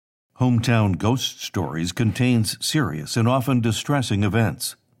Hometown Ghost Stories contains serious and often distressing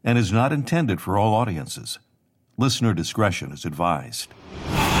events and is not intended for all audiences. Listener discretion is advised.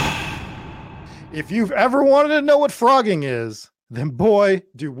 If you've ever wanted to know what frogging is, then boy,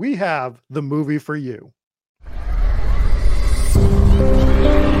 do we have the movie for you.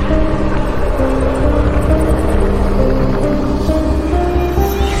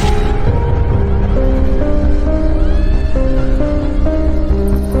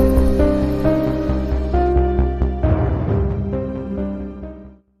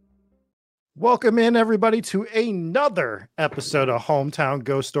 Welcome in, everybody, to another episode of Hometown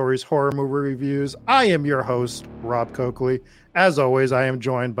Ghost Stories Horror Movie Reviews. I am your host, Rob Coakley. As always, I am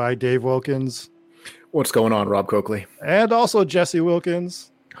joined by Dave Wilkins. What's going on, Rob Coakley? And also Jesse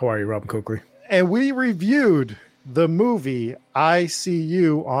Wilkins. How are you, Rob Coakley? And we reviewed the movie I See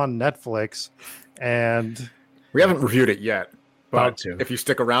You on Netflix. And we haven't reviewed it yet, but if you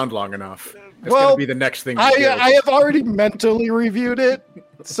stick around long enough, it's going to be the next thing. I have already mentally reviewed it.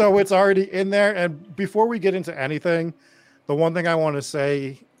 So it's already in there. And before we get into anything, the one thing I want to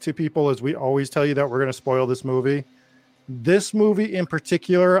say to people is we always tell you that we're going to spoil this movie. This movie in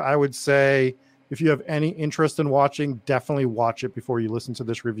particular, I would say if you have any interest in watching, definitely watch it before you listen to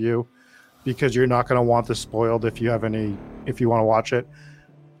this review, because you're not going to want this spoiled if you want to watch it.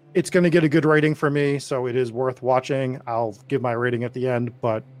 It's going to get a good rating for me, so it is worth watching. I'll give my rating at the end,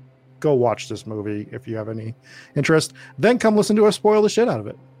 but go watch this movie if you have any interest. Then come listen to us spoil the shit out of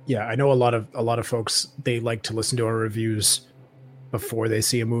it. Yeah, I know a lot of folks, they like to listen to our reviews before they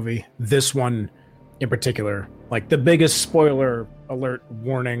see a movie. This one in particular, like the biggest spoiler alert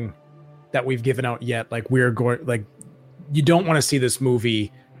warning that we've given out yet. Like you don't want to see this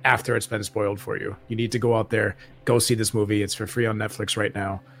movie after it's been spoiled for you. You need to go out there, go see this movie. It's for free on Netflix right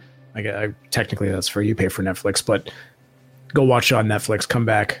now. Technically that's free. You pay for Netflix, but go watch it on Netflix, come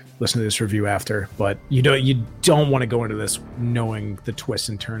back, listen to this review after. But you don't want to go into this knowing the twists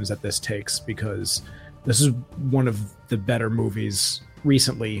and turns that this takes, because this is one of the better movies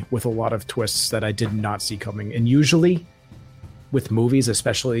recently with a lot of twists that I did not see coming. And usually with movies,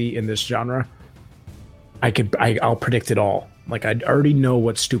 especially in this genre, I'll predict it all. Like, I already know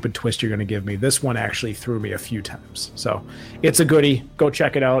what stupid twist you're going to give me. This one actually threw me a few times. So it's a goodie. Go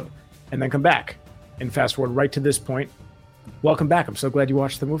check it out and then come back and fast forward right to this point. Welcome back. I'm so glad you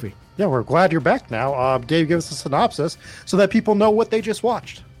watched the movie. Yeah, we're glad you're back now. Dave, give us a synopsis so that people know what they just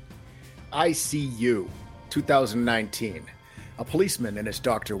watched. I See You, 2019. A policeman and his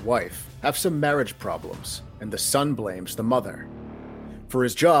doctor wife have some marriage problems, and the son blames the mother. For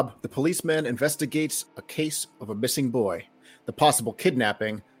his job, the policeman investigates a case of a missing boy. The possible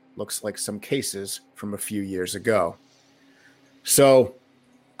kidnapping looks like some cases from a few years ago. So,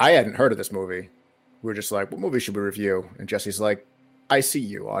 I hadn't heard of this movie. We were just like, what movie should we review? And Jesse's like, I See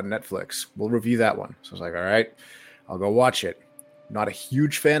You on Netflix. We'll review that one. So I was like, all right, I'll go watch it. Not a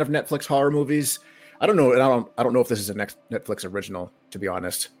huge fan of Netflix horror movies. I don't know. I don't know if this is a Netflix original, to be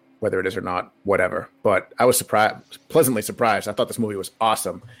honest, whether it is or not, whatever. But I was pleasantly surprised. I thought this movie was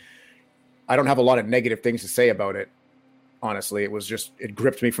awesome. I don't have a lot of negative things to say about it. Honestly, it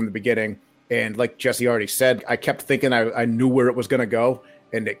gripped me from the beginning. And like Jesse already said, I kept thinking I knew where it was going to go,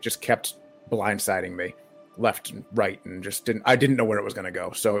 and it just kept blindsiding me left and right, and I didn't know where it was going to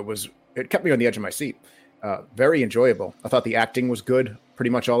go. So it kept me on the edge of my seat. Very enjoyable. I thought the acting was good pretty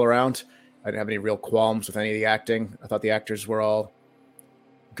much all around. I didn't have any real qualms with any of the acting. I thought the actors were all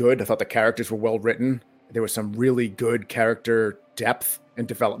good. I thought the characters were well written. There was some really good character depth and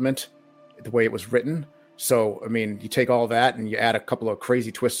development the way it was written. So, I mean, you take all that and you add a couple of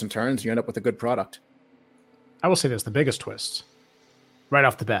crazy twists and turns, you end up with a good product. I will say this, the biggest twist right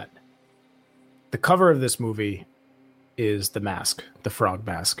off the bat. The cover of this movie is the mask, the frog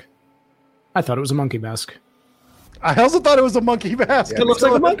mask. I thought it was a monkey mask. I also thought it was a monkey mask. It looks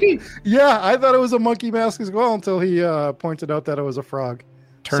like a monkey. Yeah, I thought it was a monkey mask as well until he pointed out that it was a frog.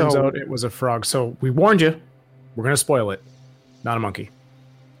 Turns out it was a frog. So we warned you. We're going to spoil it. Not a monkey.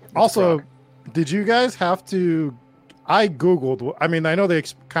 Also, did you guys have to... I Googled... I mean, I know they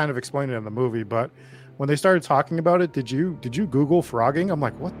kind of explained it in the movie, but when they started talking about it, did you Google frogging? I'm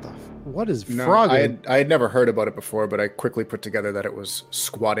like, what is frogging? I had never heard about it before, but I quickly put together that it was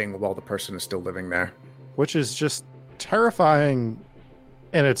squatting while the person is still living there. Which is just terrifying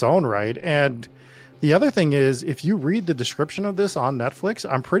in its own right. And the other thing is, if you read the description of this on Netflix,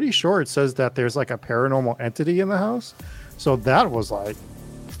 I'm pretty sure it says that there's like a paranormal entity in the house. So that was like,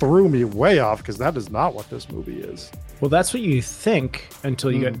 threw me way off, because that is not what this movie is. Well, that's what you think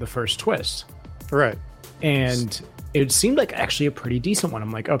until you get the first twist. Right. And it seemed like actually a pretty decent one.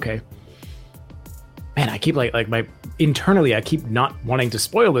 I'm like, okay, man, I keep like my internally, I keep not wanting to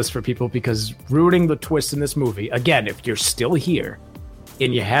spoil this for people because ruining the twist in this movie. Again, if you're still here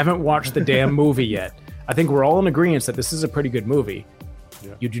and you haven't watched the damn movie yet, I think we're all in agreement that this is a pretty good movie.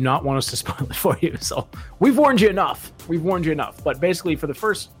 Yeah. You do not want us to spoil it for you. So we've warned you enough. But basically for the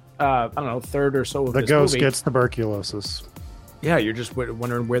first, I don't know, third or so of the this ghost movie, gets tuberculosis. Yeah, you're just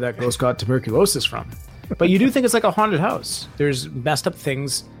wondering where that ghost got tuberculosis from. But you do think it's like a haunted house. There's messed up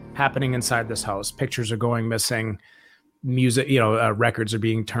things happening inside this house. Pictures are going missing. Music, records are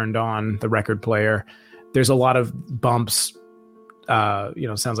being turned on the record player. There's a lot of bumps.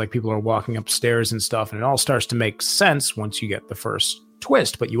 Sounds like people are walking upstairs and stuff. And it all starts to make sense once you get the first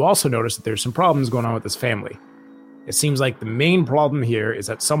twist. But you also notice that there's some problems going on with this family. It seems like the main problem here is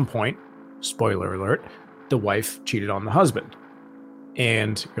at some point, spoiler alert, the wife cheated on the husband.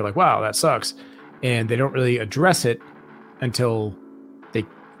 And you're like, wow, that sucks. And they don't really address it until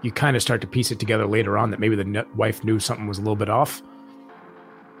you kind of start to piece it together later on that maybe the wife knew something was a little bit off.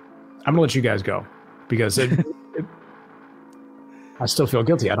 I'm gonna let you guys go because I still feel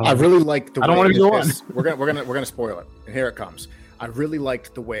guilty. I really like the way I don't want to go on. We're gonna spoil it, and here it comes. I really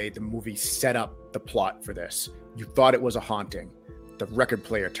liked the way the movie set up the plot for this. You thought it was a haunting. The record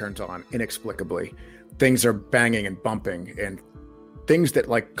player turns on inexplicably. Things are banging and bumping, and things that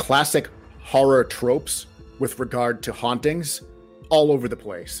like classic horror tropes with regard to hauntings all over the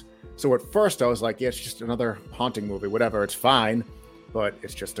place. So at first I was like, yeah, it's just another haunting movie, whatever, it's fine, but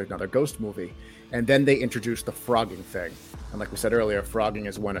it's just another ghost movie. And then they introduced the frogging thing. And like we said earlier, frogging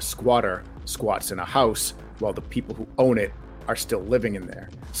is when a squatter squats in a house while the people who own it are still living in there.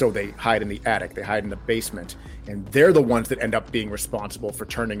 So they hide in the attic, they hide in the basement, and they're the ones that end up being responsible for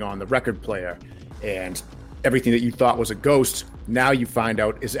turning on the record player. And everything that you thought was a ghost, now you find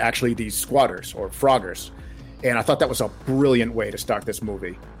out is actually these squatters or froggers. And I thought that was a brilliant way to start this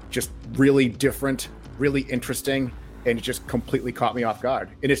movie. Just really different, really interesting, and it just completely caught me off guard.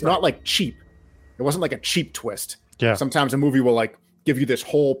 And it's not like cheap. It wasn't like a cheap twist. Yeah. Sometimes a movie will like give you this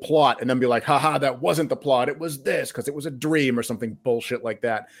whole plot and then be like, haha, that wasn't the plot. It was this because it was a dream or something bullshit like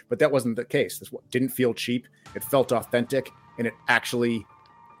that. But that wasn't the case. This didn't feel cheap. It felt authentic, and it actually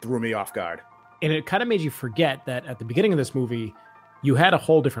threw me off guard. And it kind of made you forget that at the beginning of this movie, you had a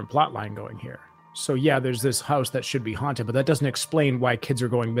whole different plot line going here. So yeah, there's this house that should be haunted, but that doesn't explain why kids are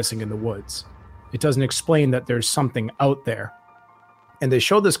going missing in the woods. It doesn't explain that there's something out there. And they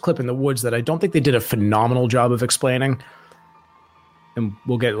showed this clip in the woods that I don't think they did a phenomenal job of explaining. And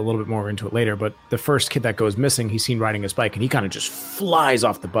we'll get a little bit more into it later, but the first kid that goes missing, he's seen riding his bike and he kind of just flies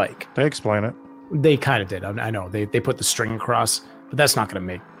off the bike. They explain it. They kind of did. I know they put the string across, but that's not going to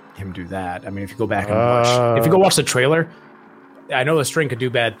make him do that. I mean, if you go back and if you go watch the trailer, I know the string could do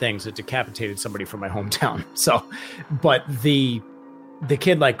bad things. It decapitated somebody from my hometown. So, but the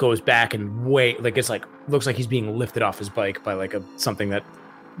kid like goes back and it's like looks like he's being lifted off his bike by like something that,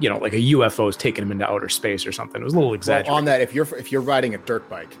 like a UFO is taking him into outer space or something. It was a little exaggerated. Well, on that, if you're riding a dirt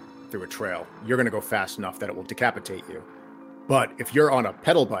bike through a trail, you're going to go fast enough that it will decapitate you. But if you're on a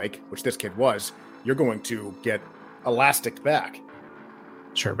pedal bike, which this kid was, you're going to get elastic back.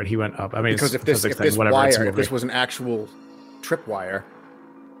 Sure, but he went up. I mean, because if this was an actual tripwire,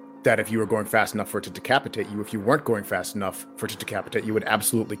 that if you were going fast enough for it to decapitate you, if you weren't going fast enough for it to decapitate you, would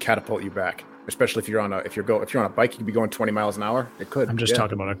absolutely catapult you back. Especially if you're on a bike, you could be going 20 miles an hour. It could. I'm just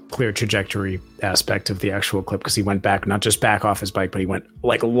talking about a clear trajectory aspect of the actual clip because he went back, not just back off his bike, but he went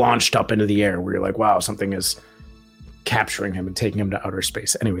like launched up into the air where you're like, wow, something is capturing him and taking him to outer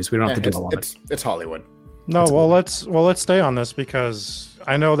space. Anyways, we don't have to do all of it. It's Hollywood. No, let's stay on this because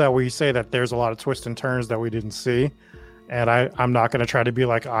I know that we say that there's a lot of twists and turns that we didn't see. And I'm not going to try to be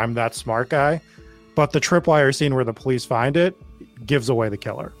like I'm that smart guy, but the tripwire scene where the police find it gives away the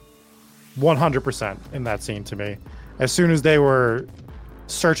killer. 100% in that scene to me. As soon as they were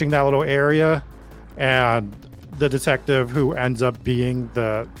searching that little area and the detective who ends up being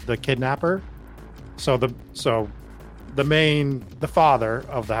the kidnapper, so the father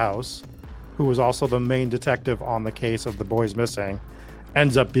of the house, who was also the main detective on the case of the boys missing,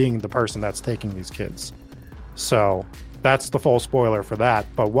 ends up being the person that's taking these kids. So that's the full spoiler for that.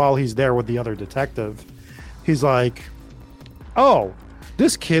 But while he's there with the other detective, he's like, oh,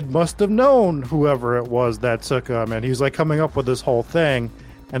 this kid must have known whoever it was that took him. And he's like coming up with this whole thing.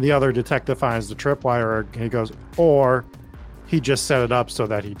 And the other detective finds the tripwire and he goes, or he just set it up so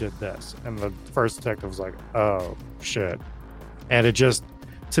that he did this. And the first detective was like, oh, shit. And it just,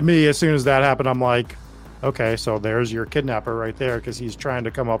 to me, as soon as that happened, I'm like, okay, so there's your kidnapper right there because he's trying to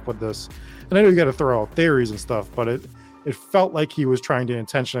come up with this. And I know you got to throw out theories and stuff, but it felt like he was trying to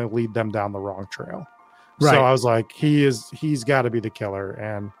intentionally lead them down the wrong trail. Right. So I was like, he's got to be the killer,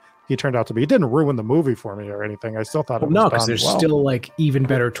 and he turned out to be. It didn't ruin the movie for me or anything. I still thought it was no, done because there's well. still like even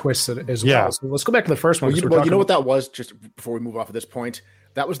better twists as Yeah. well. So let's go back to the first one. Well, you know what that was, just before we move off of this point?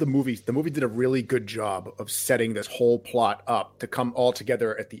 That was the movie. The movie did a really good job of setting this whole plot up to come all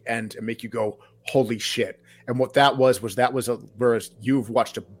together at the end and make you go, holy shit. And what that was whereas you've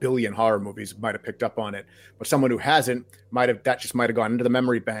watched a billion horror movies, might have picked up on it, but someone who hasn't might have gone into the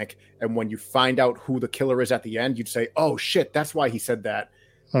memory bank. And when you find out who the killer is at the end, you'd say, oh shit, that's why he said that.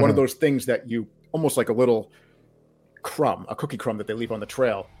 One of those things that you almost like a little crumb, a cookie crumb that they leave on the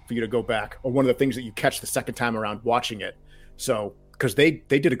trail for you to go back, or one of the things that you catch the second time around watching it. So, because they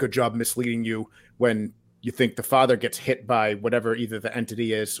did a good job misleading you when you think the father gets hit by whatever either the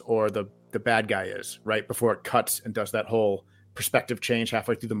entity is or the bad guy is, right before it cuts and does that whole perspective change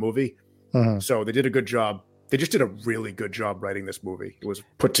halfway through the movie. So they did a good job. They just did a really good job writing this movie. It was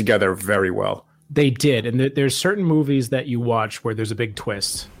put together very well. They did. And there's certain movies that you watch where there's a big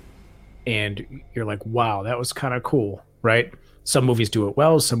twist and you're like, wow, that was kind of cool, right? Some movies do it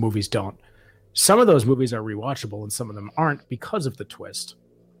well, some movies don't. Some of those movies are rewatchable and some of them aren't because of the twist.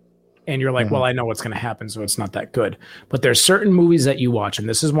 And you're like, well, I know what's going to happen, so it's not that good. But there's certain movies that you watch, and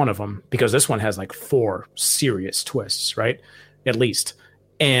this is one of them, because this one has like 4 serious twists, right? At least.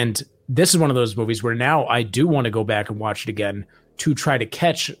 And this is one of those movies where now I do want to go back and watch it again to try to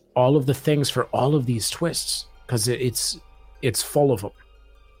catch all of the things for all of these twists, because it's full of them.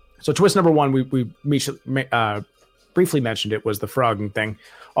 So twist number 1, we briefly mentioned it, was the frogging thing.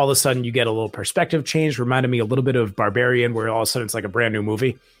 All of a sudden you get a little perspective change. Reminded me a little bit of Barbarian, where all of a sudden it's like a brand new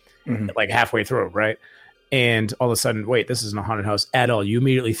movie, like halfway through, right? And all of a sudden, wait, this isn't a haunted house at all. You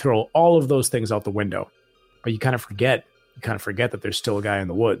immediately throw all of those things out the window, but you kind of forget that there's still a guy in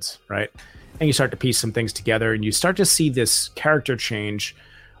the woods, right? And you start to piece some things together, and you start to see this character change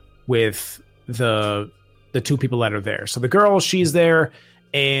with the 2 people that are there. So the girl, she's there,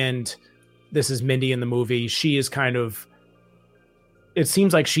 and this is Mindy in the movie. She is kind of, it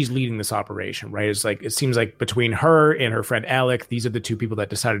seems like she's leading this operation, right? It seems like between her and her friend Alec, these are the 2 people that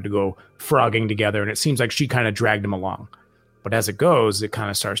decided to go frogging together. And it seems like she kind of dragged him along. But as it goes, it kind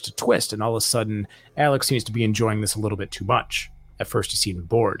of starts to twist. And all of a sudden, Alec seems to be enjoying this a little bit too much. At first, he seemed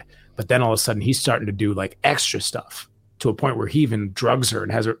bored. But then all of a sudden, he's starting to do like extra stuff to a point where he even drugs her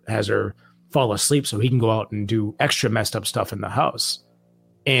and has her fall asleep so he can go out and do extra messed up stuff in the house.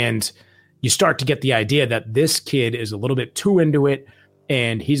 And you start to get the idea that this kid is a little bit too into it,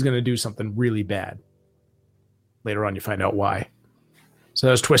 and he's going to do something really bad. Later on, you find out why. So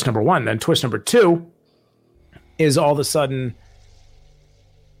that was twist number 1. Then twist number 2 is all of a sudden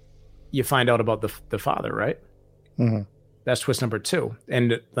you find out about the father, right? That's twist number 2.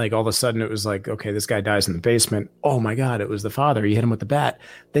 And like all of a sudden it was like, okay, this guy dies in the basement. Oh my God, it was the father. He hit him with the bat.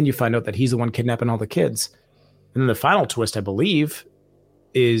 Then you find out that he's the one kidnapping all the kids. And then the final twist, I believe,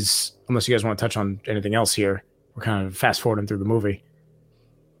 is, unless you guys want to touch on anything else here, we're kind of fast forwarding through the movie.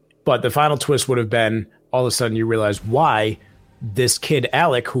 But the final twist would have been, all of a sudden you realize why this kid,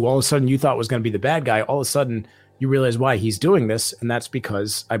 Alec, who all of a sudden you thought was going to be the bad guy, all of a sudden you realize why he's doing this. And that's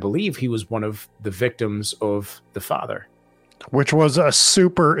because I believe he was one of the victims of the father. Which was a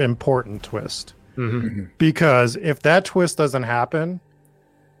super important twist. Because if that twist doesn't happen,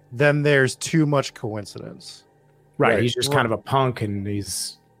 then there's too much coincidence. Right. He's just kind of a punk, and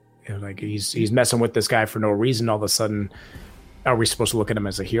he's messing with this guy for no reason. All of a sudden, are we supposed to look at him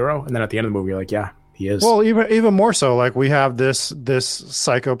as a hero? And then at the end of the movie, you're like, yeah, he is. Well, even more so, like we have this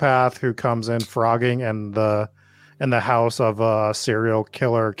psychopath who comes in frogging in the house of a serial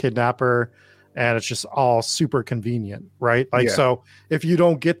killer kidnapper, and it's just all super convenient, right? Like, so if you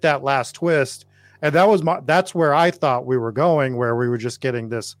don't get that last twist, and that's where I thought we were going, where we were just getting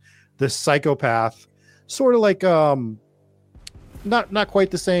this psychopath, sort of like not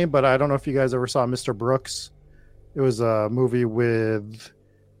quite the same, but I don't know if you guys ever saw Mr. Brooks. It was a movie with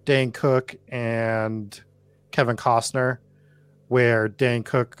Dane Cook and Kevin Costner, where Dane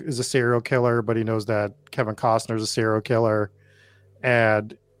Cook is a serial killer, but he knows that Kevin Costner is a serial killer,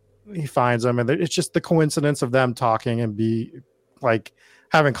 and he finds him, and it's just the coincidence of them talking and be like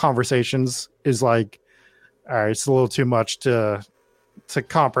having conversations is like, all right, it's a little too much to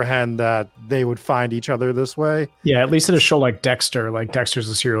comprehend that they would find each other this way. Yeah, at least in a show like Dexter's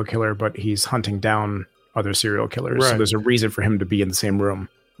a serial killer, but he's hunting down other serial killers. Right. So there's a reason for him to be in the same room,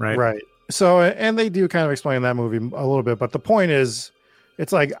 right? Right. So, and they do kind of explain that movie a little bit, but the point is,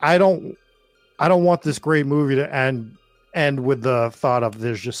 it's like, I don't want this great movie to end with the thought of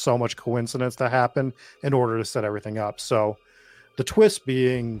there's just so much coincidence that happened in order to set everything up. So the twist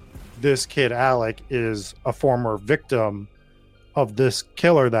being this kid, Alec, is a former victim of this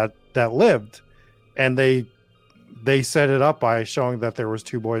killer that lived, and they they set it up by showing that there was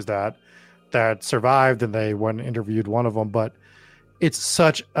two boys that survived, and they went and interviewed one of them. But it's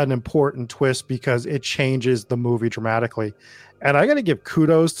such an important twist because it changes the movie dramatically. And I got to give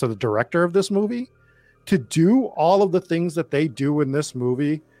kudos to the director of this movie to do all of the things that they do in this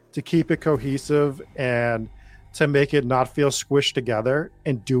movie to keep it cohesive and to make it not feel squished together,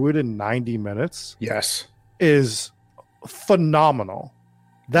 and do it in 90 minutes. Yes. Is phenomenal.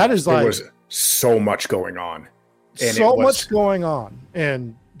 That is like, there was so much going on. And so much going on.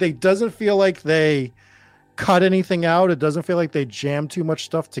 And they doesn't feel like they cut anything out. It doesn't feel like they jammed too much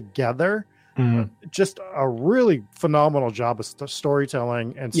stuff together. Just a really phenomenal job of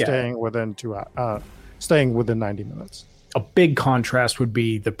storytelling and staying within 90 minutes. A big contrast would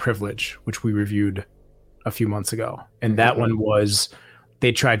be The Privilege, which we reviewed a few months ago. And that one was,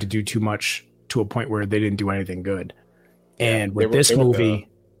 they tried to do too much to a point where they didn't do anything good. And with this movie,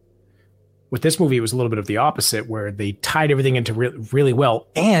 it was a little bit of the opposite, where they tied everything into really well.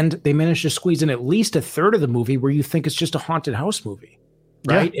 And they managed to squeeze in at least a third of the movie where you think it's just a haunted house movie.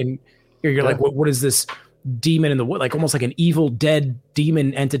 Right. Yeah. And you're like, what is this demon in the wood? Like almost like an evil dead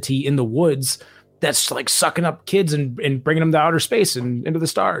demon entity in the woods that's like sucking up kids and bringing them to outer space and into the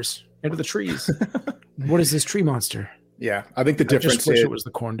stars, into the trees. What is this tree monster? Yeah, I think the difference just wish it was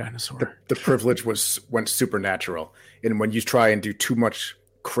the corn dinosaur. The Privilege went supernatural. And when you try and do too much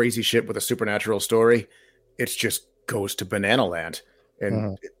crazy shit with a supernatural story, it just goes to Banana Land.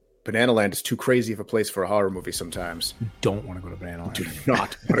 And Banana Land is too crazy of a place for a horror movie sometimes. You don't want to go to Banana Land. Do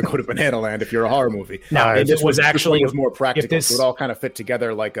not want to go to Banana Land if you're a horror movie. No, this was more practical. So it all kind of fit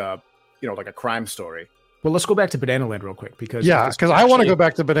together like a crime story. Well, let's go back to Banana Land real quick because I want to go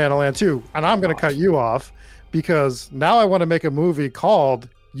back to Banana Land too, and I'm going to cut you off because now I want to make a movie called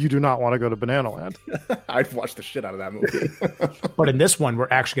You Do Not Want to Go to Banana Land. I'd watch the shit out of that movie. But in this one, we're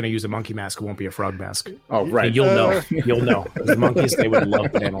actually going to use a monkey mask. It won't be a frog mask. Oh, right. And you'll know. The monkeys, they would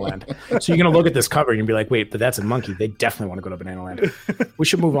love Banana Land. So you're going to look at this cover and you'll be like, wait, but that's a monkey. They definitely want to go to Banana Land. We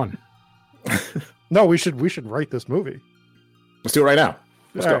should move on. No, we should write this movie. Let's do it right now.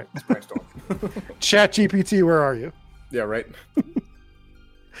 Let's go. Right. Let's brainstorm. Chat GPT, where are you? Yeah, right.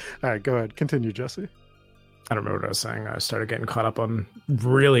 All right, go ahead. Continue, Jesse. I don't remember what I was saying. I started getting caught up on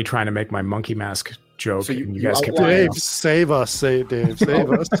really trying to make my monkey mask joke. So you guys kept Dave, save us. Dave, save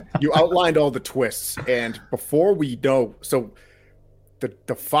us. You outlined all the twists. And before we know, so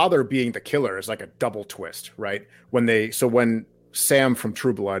the father being the killer is like a double twist, right? When Sam from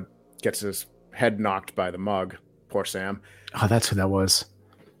True Blood gets his head knocked by the mug, poor Sam. Oh, that's who that was.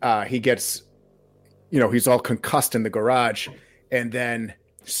 He gets, he's all concussed in the garage, and then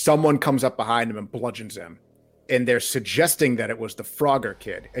someone comes up behind him and bludgeons him. And they're suggesting that it was the Frogger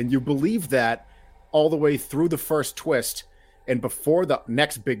kid. And you believe that all the way through the first twist. And before the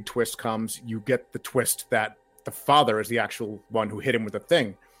next big twist comes, you get the twist that the father is the actual one who hit him with the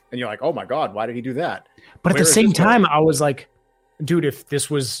thing. And you're like, oh my God, why did he do that? But at the same time, I was like, dude, if this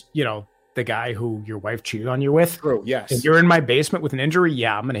was, the guy who your wife cheated on you with. True, yes. And you're in my basement with an injury,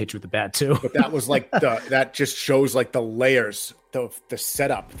 yeah, I'm gonna hit you with the bat too. But that was like that just shows like the layers, the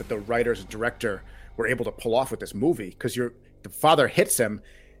setup that the writers and director were able to pull off with this movie. Because the father hits him,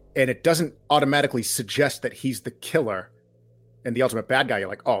 and it doesn't automatically suggest that he's the killer and the ultimate bad guy. You're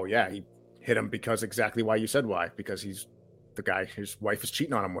like, oh yeah, he hit him because exactly why you said why, because he's the guy his wife is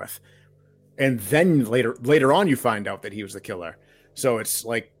cheating on him with. And then later on, you find out that he was the killer. So it's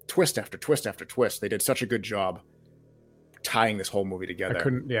like twist after twist after twist. They did such a good job tying this whole movie together.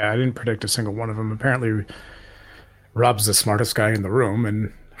 I didn't predict a single one of them. Apparently, Rob's the smartest guy in the room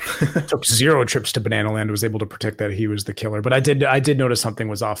and took 0 trips to Banana Land, was able to predict that he was the killer. But I did notice something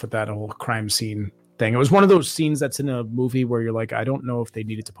was off with that whole crime scene thing. It was one of those scenes that's in a movie where you're like, I don't know if they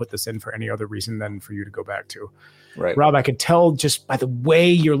needed to put this in for any other reason than for you to go back to. Right. Rob, I could tell just by the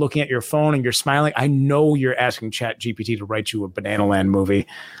way you're looking at your phone and you're smiling, I know you're asking Chat GPT to write you a Banana Land movie,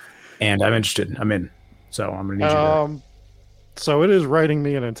 and I'm interested. I'm in. So I'm going to need you to. So it is writing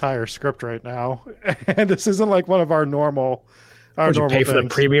me an entire script right now, and this isn't like one of our normal. Did you pay for the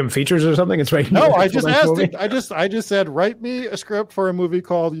premium features or something? It's right. No, I just asked it. I just said, write me a script for a movie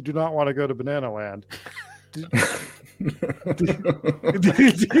called You Do Not Want to Go to Banana Land.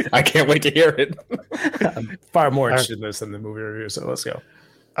 I can't wait to hear it. I'm far more interested in this than the movie review, so let's go.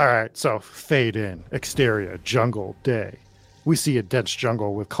 All right, so fade in, exterior, jungle, day. We see a dense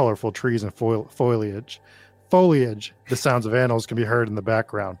jungle with colorful trees and foliage. The sounds of animals can be heard in the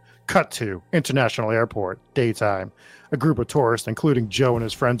background. Cut to International Airport, daytime. A group of tourists, including Joe and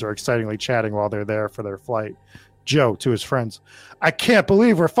his friends, are excitingly chatting while they're there for their flight. Joe to his friends, I can't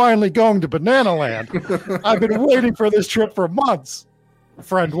believe we're finally going to Banana Land. I've been waiting for this trip for months.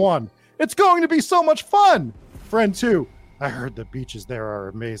 Friend 1, it's going to be so much fun. Friend 2, I heard the beaches there are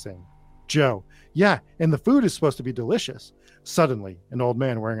amazing. Joe, yeah, and the food is supposed to be delicious. Suddenly, an old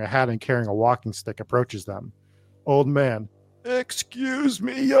man wearing a hat and carrying a walking stick approaches them. Old man, excuse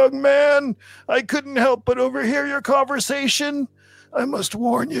me, young man. I couldn't help but overhear your conversation. I must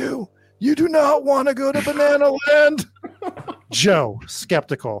warn you, you do not want to go to Banana Land. Joe,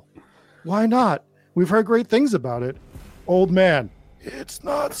 skeptical. Why not? We've heard great things about it. Old man, it's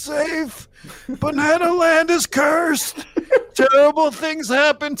not safe. Banana Land is cursed. Terrible things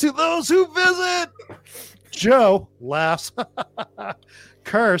happen to those who visit. Joe laughs.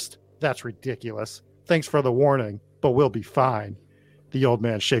 Cursed? That's ridiculous. Thanks for the warning, but we'll be fine. The old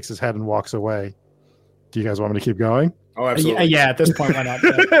man shakes his head and walks away. Do you guys want me to keep going? Oh, absolutely. Yeah, at this point, why not?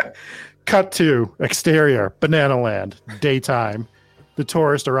 Yeah. Cut to exterior, Banana Land, daytime. The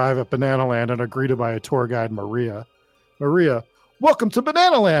tourists arrive at Banana Land and are greeted by a tour guide, Maria. Maria, welcome to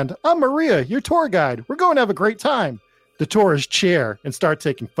Banana Land. I'm Maria, your tour guide. We're going to have a great time. The tourists cheer and start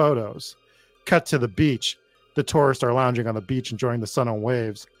taking photos. Cut to the beach. The tourists are lounging on the beach enjoying the sun and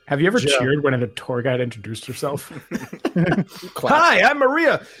waves. Have you ever Joe. cheered when a tour guide introduced herself? Clap. Hi, I'm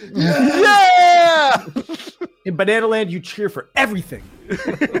Maria. Yeah! In Banana Land, you cheer for everything.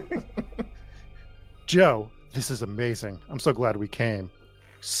 Joe, this is amazing. I'm so glad we came.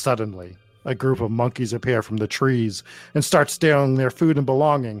 Suddenly, a group of monkeys appear from the trees and start stealing their food and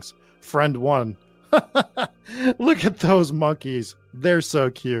belongings. Friend 1. Look at those monkeys. They're so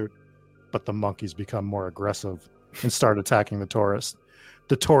cute. But the monkeys become more aggressive and start attacking the tourists.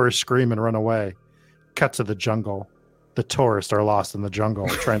 The tourists scream and run away. Cut to the jungle. The tourists are lost in the jungle,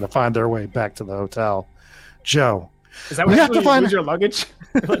 trying to find their way back to the hotel. Joe. Is that We what have to you find- lose your luggage?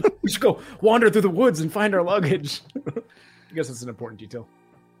 Like, we should go wander through the woods and find our luggage. I guess that's an important detail.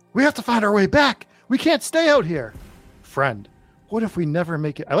 We have to find our way back. We can't stay out here. Friend, what if we never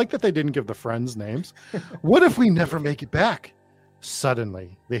make it? I like that they didn't give the friends names. What if we never make it back?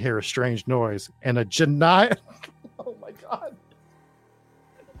 Suddenly, they hear a strange noise and a giant... Oh my God.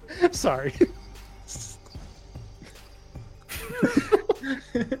 Sorry.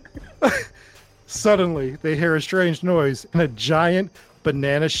 Suddenly, they hear a strange noise and a giant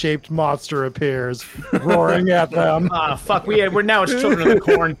banana-shaped monster appears, roaring at them. Ah, fuck. We're now it's Children of the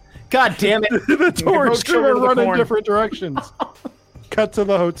Corn. God damn it. The tourists Children are of the running Corn. different directions. Cut to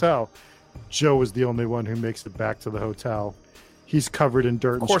the hotel. Joe is the only one who makes it back to the hotel. He's covered in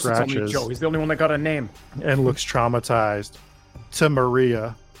dirt Of and course, it's only scratches Joe. He's the only one that got a name. and looks traumatized. To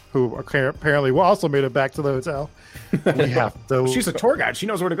Maria, who apparently also made it back to the hotel. We have to. She's a tour guide. She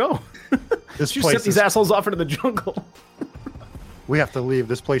knows where to go. This She place sent these is, assholes off into the jungle. we have to leave.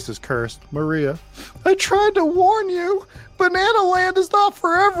 This place is cursed. Maria, I tried to warn you. Banana Land is not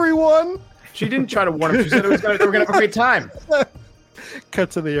for everyone. She didn't try to warn him. She said they were going to have a great time.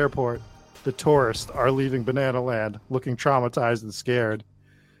 Cut to the airport. The tourists are leaving Banana Land, looking traumatized and scared.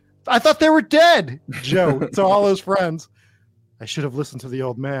 I thought they were dead. Joe, to all his friends. I should have listened to the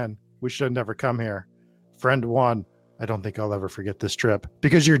old man. We should have never come here. Friend 1, I don't think I'll ever forget this trip.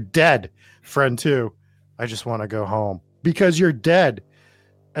 Because you're dead. Friend 2, I just want to go home. Because you're dead.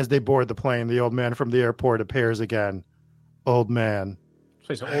 As they board the plane, the old man from the airport appears again. Old man,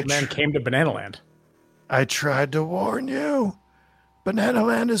 So the old man came to Banana Land. I tried to warn you. Banana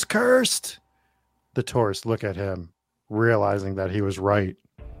Land is cursed. The tourists look at him, realizing that he was right.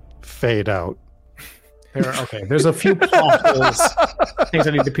 Fade out. Okay, there's a few plot holes, things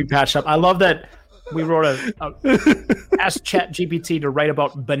that need to be patched up. I love that we wrote asked ChatGPT to write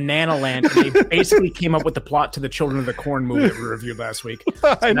about Banana Land, and they basically came up with the plot to the Children of the Corn movie that we reviewed last week.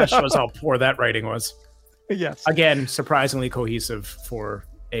 And that shows how poor that writing was. Yes. Again, surprisingly cohesive for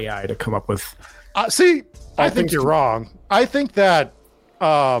AI to come up with. See, I think you're wrong. I think that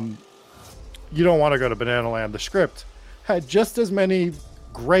you don't want to go to Banana Land. The script had just as many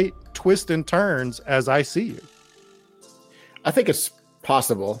great twists and turns as I See You. I think it's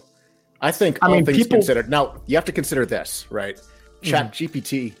possible. I think I all mean, things people- considered. Now, you have to consider this, right?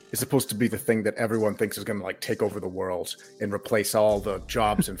 ChatGPT is supposed to be the thing that everyone thinks is going to like take over the world and replace all the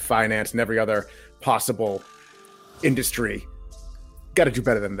jobs and finance and every other possible industry. Got to do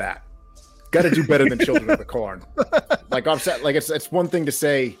better than that. Got to do better than Children of the Corn. Like I'm saying, like it's one thing to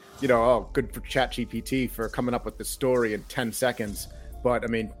say, you know, oh, good for ChatGPT for coming up with this story in 10 seconds, but I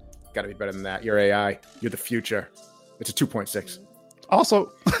mean, got to be better than that. You're AI. You're the future. It's a 2.6.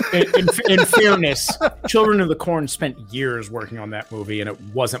 Also, In fairness, Children of the Corn spent years working on that movie, and it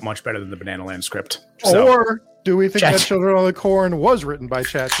wasn't much better than the Banana Land script. So, or do we think Chat- that Children of the Corn was written by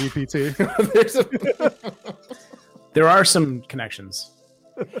ChatGPT? There's a- there are some connections.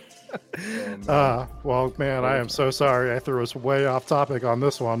 Well, man, I am so sorry. I threw us way off topic on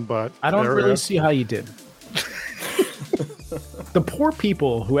this one, but I don't there really it is. see how you did. The poor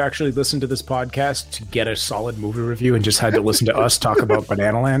people who actually listened to this podcast to get a solid movie review and just had to listen to us talk about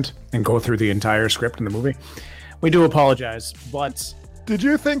Bananaland and go through the entire script in the movie. We do apologize, but... Did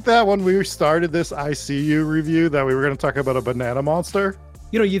you think that when we started this ICU review that we were going to talk about a banana monster?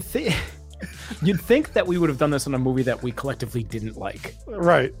 You know, you'd think that we would have done this on a movie that we collectively didn't like.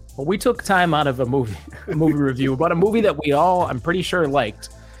 Right. Well, we took time out of a movie review about a movie that we all, I'm pretty sure, liked.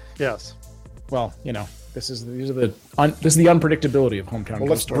 Yes. Well, you know, this is the unpredictability of Hometown. Well,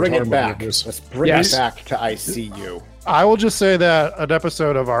 let's bring it back. Let's bring it back to ICU. I will just say that an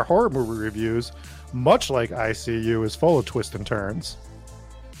episode of our horror movie reviews, much like ICU, is full of twists and turns.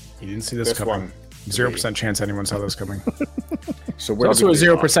 You didn't see this coming. 0% chance anyone saw this coming. So there's also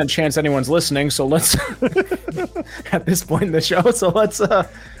a 0% chance anyone's listening. So let's at this point in the show. So let's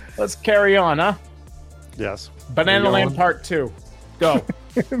carry on, huh? Yes. Bananaland Part 2. Go.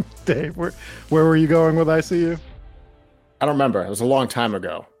 Dave, where were you going with ICU? I don't remember. It was a long time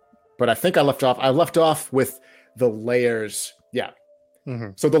ago, but I think I left off with the layers. Yeah.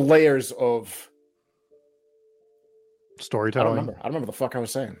 Mm-hmm. So the layers of storytelling. I don't remember the fuck I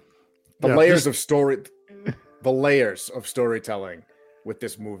was saying. The layers of storytelling with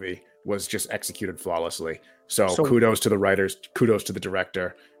this movie was just executed flawlessly. So kudos to the writers, kudos to the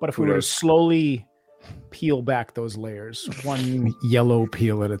director. But if we were to slowly peel back those layers, one yellow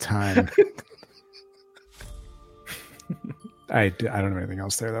peel at a time. I don't know anything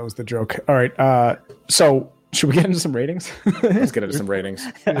else there. That was the joke. All right. So should we get into some ratings? Let's get into some ratings.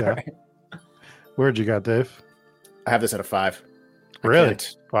 Yeah. Right. Where'd you got, Dave? I have this at a 5. Really?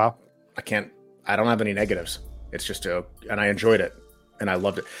 Wow. I don't have any negatives. It's just and I enjoyed it and I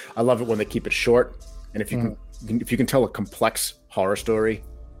loved it. I love it when they keep it short. And if you can tell a complex horror story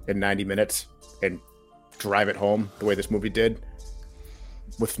in 90 minutes and drive it home the way this movie did,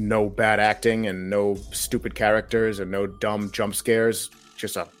 with no bad acting and no stupid characters and no dumb jump scares,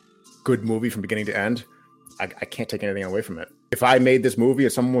 just a good movie from beginning to end, I can't take anything away from it. If I made this movie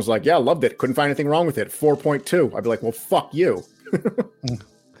and someone was like, yeah, I loved it, couldn't find anything wrong with it, 4.2, I'd be like, well, fuck you.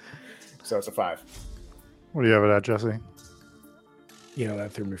 So it's a 5. What do you have it at, Jesse? You know,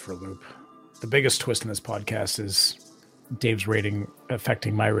 that threw me for a loop. The biggest twist in this podcast is Dave's rating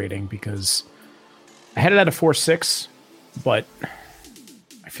affecting my rating, because I had it at a 4.6, but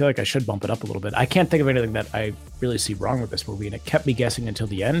I feel like I should bump it up a little bit. I can't think of anything that I really see wrong with this movie, and it kept me guessing until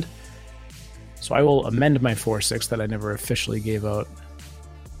the end. So I will amend my 4.6 that I never officially gave out.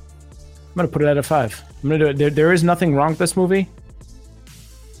 I'm going to put it at a 5. I'm going to do it. There is nothing wrong with this movie.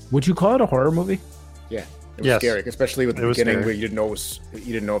 Would you call it a horror movie? Yeah, it was scary, especially with the beginning where you didn't know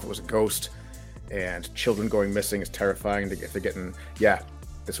if it was a ghost, and children going missing is terrifying. If they're getting, it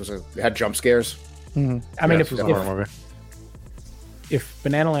had jump scares. Mm-hmm. I mean, if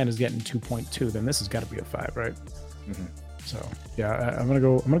Bananaland is getting 2.2, then this has got to be a 5, right? Mm-hmm. So I'm gonna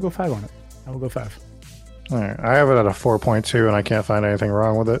go 5 on it. I will go 5. All right, I have it at a 4.2, and I can't find anything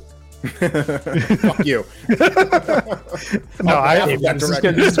wrong with it. Fuck you. No, this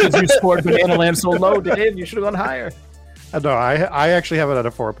is because you scored Bananaland so low, Dave. You should have gone higher. No, I actually have it at a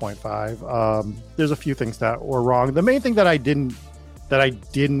 4.5. There's a few things that were wrong. The main thing that I didn't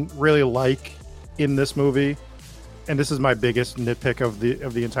really like in this movie, and this is my biggest nitpick of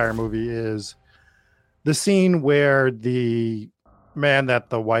the entire movie, is the scene where the man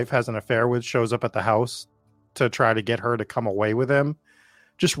that the wife has an affair with shows up at the house to try to get her to come away with him.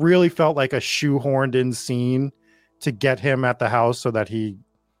 Just really felt like a shoehorned in scene to get him at the house so that he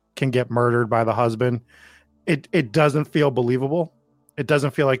can get murdered by the husband. It doesn't feel believable. It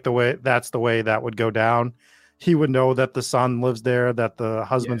doesn't feel like that's the way that would go down. He would know that the son lives there, that the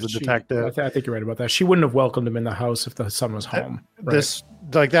husband's a detective. I think you're right about that. She wouldn't have welcomed him in the house if the son was home. Right?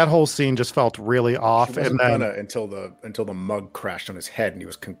 That whole scene just felt really off. And then until the mug crashed on his head and he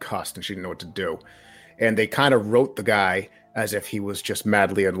was concussed and she didn't know what to do. And they kind of wrote the guy as if he was just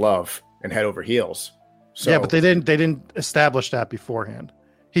madly in love and head over heels. So, yeah, but they didn't establish that beforehand.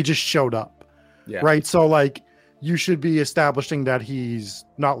 He just showed up. Yeah. Right. So like you should be establishing that he's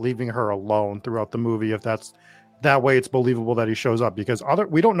not leaving her alone throughout the movie. If that's that way, it's believable that he shows up, because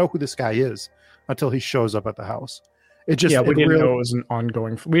we don't know who this guy is until he shows up at the house. We didn't know it was an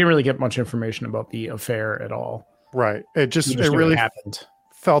ongoing. We didn't really get much information about the affair at all. Right. It really happened.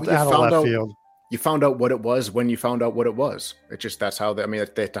 Felt out of left field. You found out what it was when you found out what it was. That's how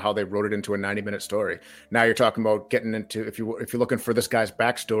how they wrote it into a 90-minute story. Now you're talking about getting into, if you're looking for this guy's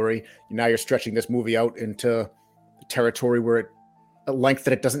backstory, now you're stretching this movie out into territory where a length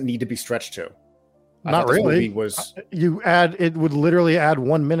that it doesn't need to be stretched to. Not really. It would literally add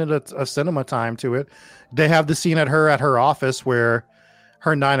 1 minute of cinema time to it. They have the scene at her office where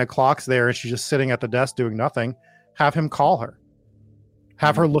her 9 o'clock's there and she's just sitting at the desk doing nothing. Have him call her.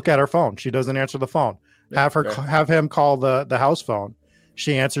 Have her look at her phone. She doesn't answer the phone. Have him call the house phone.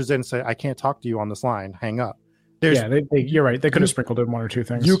 She answers it and say, "I can't talk to you on this line. Hang up." You're right. They could have sprinkled in one or two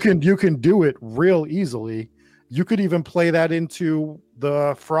things. You can do it real easily. You could even play that into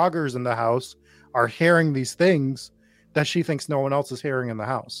the Froggers in the house are hearing these things that she thinks no one else is hearing in the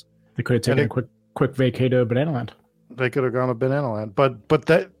house. They could have taken a quick vacay to Bananaland. They could have gone to Bananaland, but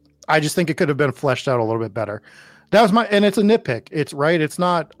that I just think it could have been fleshed out a little bit better. That was and it's a nitpick. It's right. It's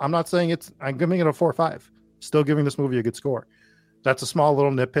not. I'm not saying I'm giving it a 4 or 5. Still giving this movie a good score. That's a small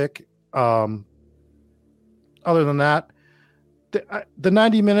little nitpick. Other than that, the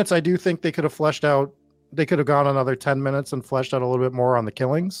 90 minutes, I do think they could have fleshed out. They could have gone another 10 minutes and fleshed out a little bit more on the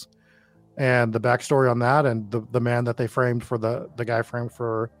killings and the backstory on that, and the man that they framed for the guy framed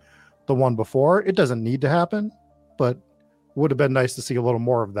for the one before. It doesn't need to happen, but would have been nice to see a little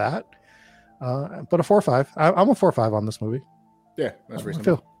more of that. But a 4 or 5. I'm a 4 or 5 on this movie. Yeah, that's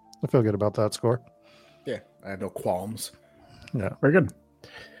reasonable. I feel good about that score. Yeah, I have no qualms. Yeah, very good.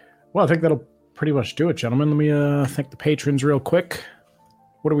 Well, I think that'll pretty much do it, gentlemen. Let me thank the patrons real quick.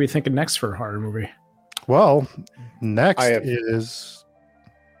 What are we thinking next for a horror movie? Well, next is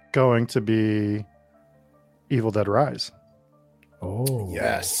going to be Evil Dead Rise. Oh,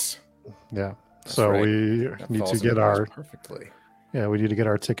 yes. Yeah. So we need to get our perfectly. Yeah, we need to get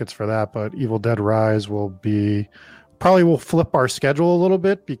our tickets for that. But Evil Dead Rise we'll flip our schedule a little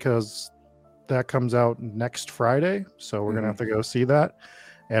bit because that comes out next Friday. So we're gonna have to go see that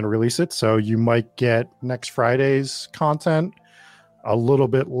and release it. So you might get next Friday's content a little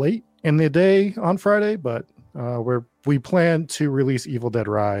bit late in the day on Friday, but we plan to release Evil Dead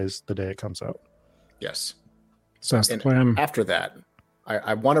Rise the day it comes out. Yes. So that's the plan. After that,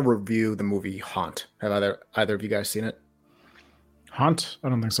 I want to review the movie Haunt. Have either of you guys seen it? Haunt? I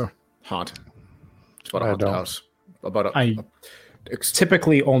don't think so. Haunt. It's about a haunted house. I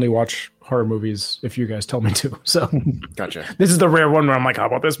typically only watch horror movies if you guys tell me to. So gotcha. This is the rare one where I'm like, how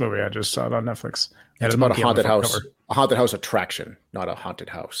about this movie? I just saw it on Netflix. It's about a haunted house. A haunted house attraction, not a haunted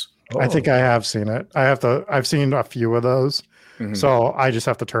house. I think I have seen it. I've seen a few of those. Mm-hmm. So I just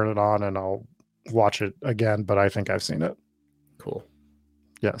have to turn it on and I'll watch it again, but I think I've seen it. Cool.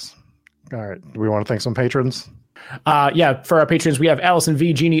 Yes. All right. Do we want to thank some patrons? For our patrons, we have Allison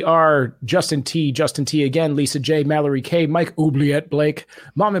V, Jeannie R, Justin T again, Lisa J, Mallory K, Mike Oubliette Blake,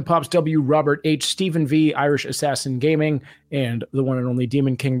 Mom and Pops W, Robert H, Stephen V, Irish Assassin Gaming, and the one and only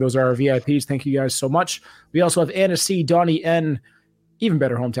Demon King. Those are our VIPs. Thank you guys so much. We also have Anna C, Donnie N, Even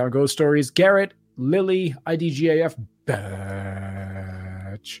Better Hometown Ghost Stories, Garrett, Lily, IDGAF,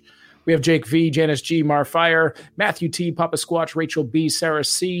 Batch. We have Jake V, Janice G, Marfire, Matthew T, Papa Squatch, Rachel B, Sarah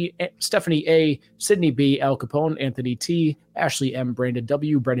C, Stephanie A, Sydney B, Al Capone, Anthony T, Ashley M, Brandon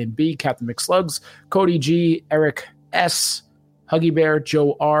W, Brennan B, Captain McSlugs, Cody G, Eric S, Huggy Bear,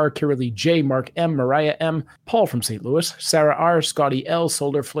 Joe R, Kiralee J, Mark M, Mariah M, Paul from St. Louis, Sarah R, Scotty L,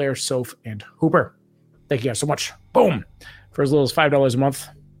 Solder Flare, Soph, and Hooper. Thank you guys so much. Boom. For as little as $5 a month.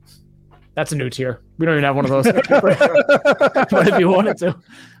 That's a new tier. We don't even have one of those. But if you wanted to.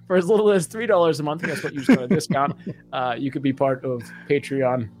 For as little as $3 a month, guess what? You just got a discount. You could be part of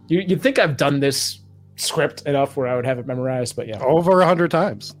Patreon. You'd think I've done this script enough where I would have it memorized, but yeah, over 100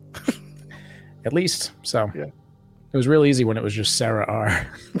 times, at least. So yeah, it was real easy when it was just Sarah R.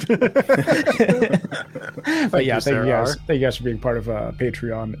 But yeah, thank you guys for being part of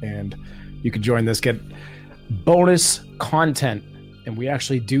Patreon, and you can join this, get bonus content. And we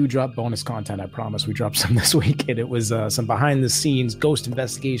actually do drop bonus content. I promise. We dropped some this week, and it was some behind the scenes ghost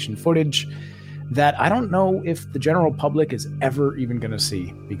investigation footage that I don't know if the general public is ever even going to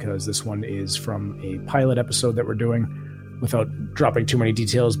see, because this one is from a pilot episode that we're doing, without dropping too many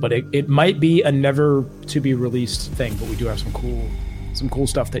details, but it might be a never to be released thing. But we do have some cool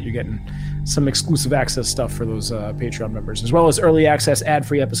stuff that you're getting, some exclusive access stuff for those Patreon members, as well as early access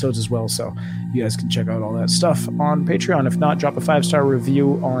ad-free episodes as well. So you guys can check out all that stuff on Patreon. If not, drop a 5-star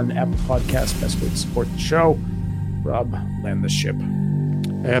review on Apple Podcasts. Best way to support the show. Rob, land the ship.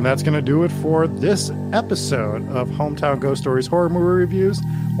 And that's going to do it for this episode of Hometown Ghost Stories Horror Movie Reviews.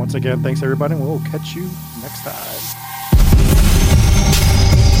 Once again, thanks everybody, and we'll catch you next time.